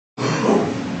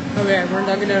Okay, we're in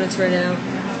Dunkin' Donuts right now.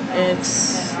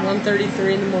 It's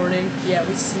 1:33 in the morning. Yeah,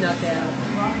 we snuck out.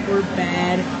 We're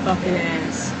bad fucking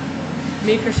ass.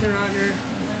 Me, Christian Rotner.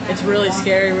 It's really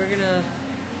scary. We're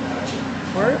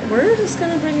just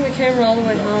gonna bring the camera all the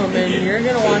way home, and you're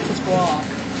gonna watch us walk.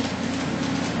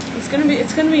 It's gonna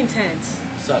be intense.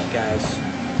 What's up, guys?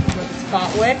 It's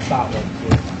Botwick. Botwick.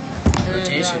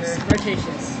 Rotatious.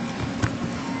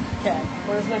 Okay,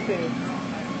 where's my food?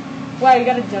 Wow, you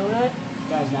got a donut?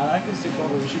 Guys, now that I can stick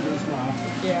over, we should do this more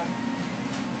often. Yeah.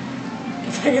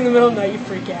 It's like in the middle of the night, you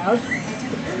freak out.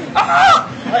 Ah!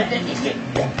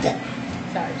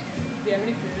 Sorry. Do you have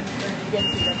any food? Or did you get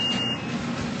cigarettes?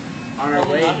 On our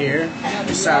way here,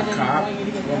 we saw a cop when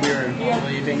we were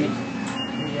leaving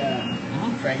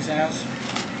Frank's house,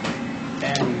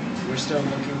 and we're still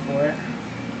looking for it.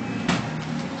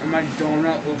 And my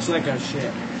donut looks like a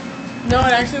shit. No,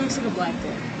 it actually looks like a black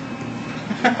dick.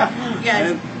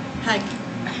 Guys, hi.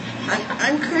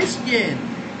 I'm Christian.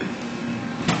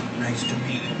 Nice to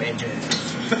meet you, bitches.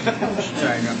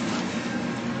 Sorry, no.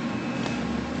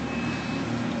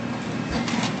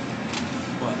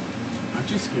 What? Aren't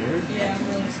you scared? Yeah, I'm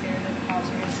really scared that the cops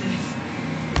are gonna see us.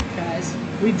 Guys,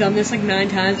 we've done this like 9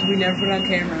 times, but we never put it on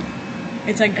camera.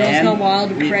 It's like Girls Gone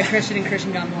Wild, Christian and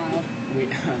Christian Gone Wild.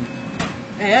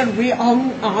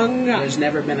 There's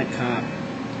never been a cop.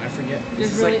 I forget.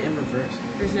 This is really, like in reverse.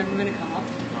 There's never been a cop.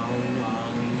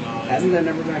 Hasn't there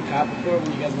never been a cop before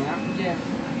when you guys went out? Yeah.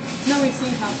 No, we've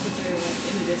seen cops, but they're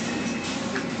like in the distance.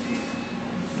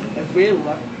 If we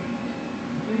look,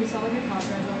 When we saw like a cop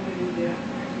drive over, we didn't do it.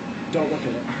 don't look at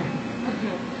it.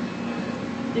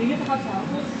 Did you get the hot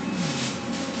chocolate?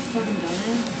 Fucking done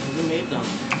it. Who made them?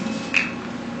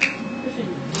 Christian,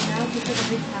 now it's just like a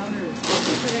big powder. It's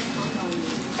like a conch on you.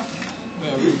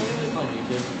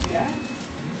 Yeah?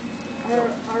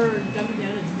 Our Dunkin'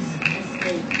 Donuts is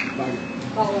steak.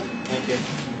 Oh, Thank you.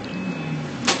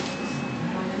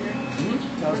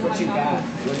 Tell us what you got.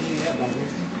 What did you get, Bobby?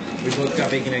 We both got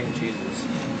bacon, egg, and cheeses.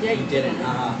 yeah, you Didn't. I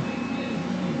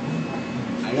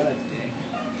got a dick.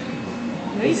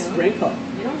 No, you don't. Sprinkle.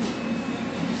 You don't.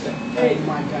 Oh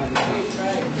my god.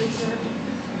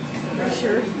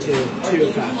 Sure. Two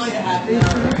cups. Yeah.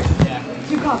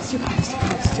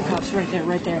 Two cops.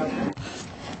 Right there.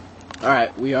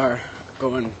 Alright, we are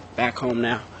going back home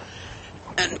now.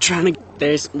 And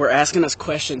we're asking us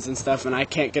questions and stuff, and I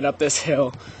can't get up this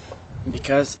hill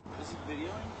because.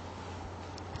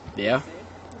 Yeah.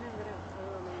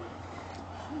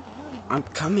 I'm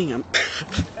coming.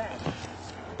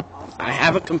 I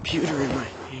have a computer in my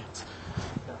hands.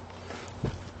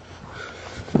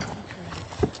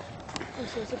 I'm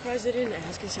so surprised they didn't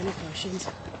ask us any questions.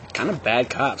 Kind of bad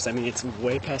cops. I mean, it's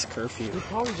way past curfew. We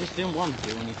probably just didn't want to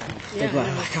do anything. Yeah,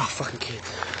 They're like, oh, fucking kids.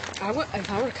 if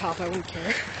I were a cop, I wouldn't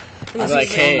care. I'd be like,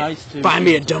 hey, buy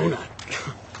me a donut.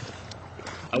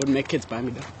 I would make kids buy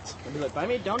me donuts. I'd be like, buy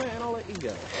me a donut and I'll let you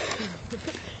go.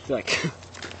 Be like,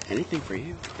 anything for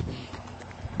you.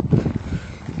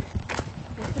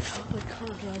 What's the chocolate car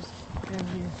drives down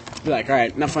here? Be like,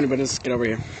 alright, not funny, but let's get over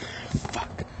here.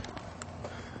 Fuck.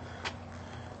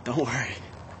 Don't worry.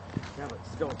 Yeah, but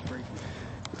still freaky.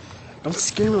 Don't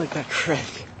scare me like that, Craig.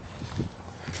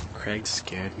 Craig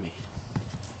scared me.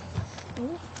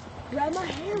 Ooh, grab my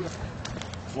hair.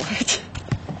 What?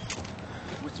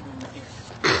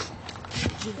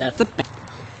 That's a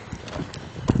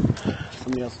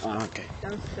somebody else. Oh, okay.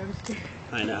 That was scary.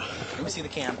 I know. Let me see the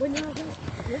cam. Wait, no, we have to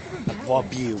go that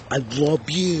Love way. you. I love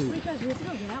you. Wait, guys, we have to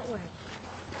go that way.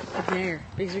 Up there,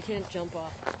 because we can't jump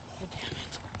off. Oh, damn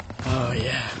it. Oh,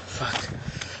 yeah. Fuck.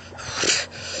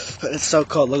 But it's so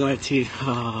cold. Look at my teeth.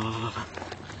 Oh.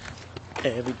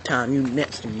 Every time you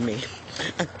next to me,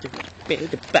 I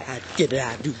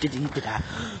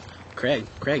Craig,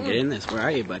 get in this. Where are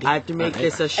you, buddy? I have to make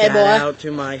this a Hey, shout boy. out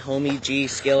to my homie G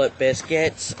Skillet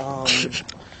Biscuits,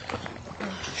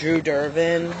 Drew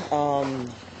Durbin,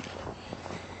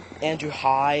 Andrew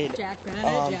Hyde, Jack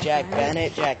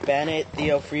Bennett, Jack Bennett,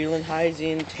 Theo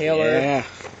Freelandheisen, Taylor, Yeah.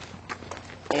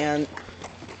 and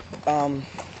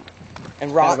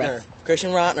Rotner,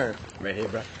 Christian Rotner. Right here,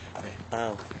 bro.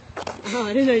 Oh. Oh,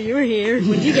 I didn't know you were here.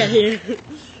 When did you get here?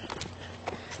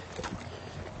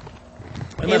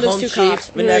 And Hey, my those home two chief, cops.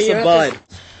 Vanessa You know, Budd.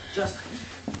 Just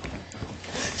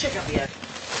check out the ad.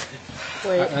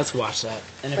 Wait. Let's watch that.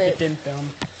 And if Wait. it didn't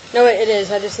film, No, wait, it is.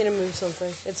 I just need to move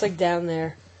something. It's like down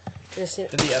there. I just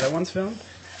need. did the other ones film?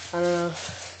 I don't know.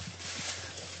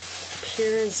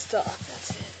 Pure and stuff.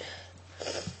 That's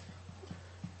it.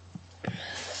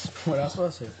 What else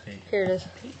was it? Here it is.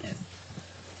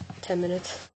 10 minutes.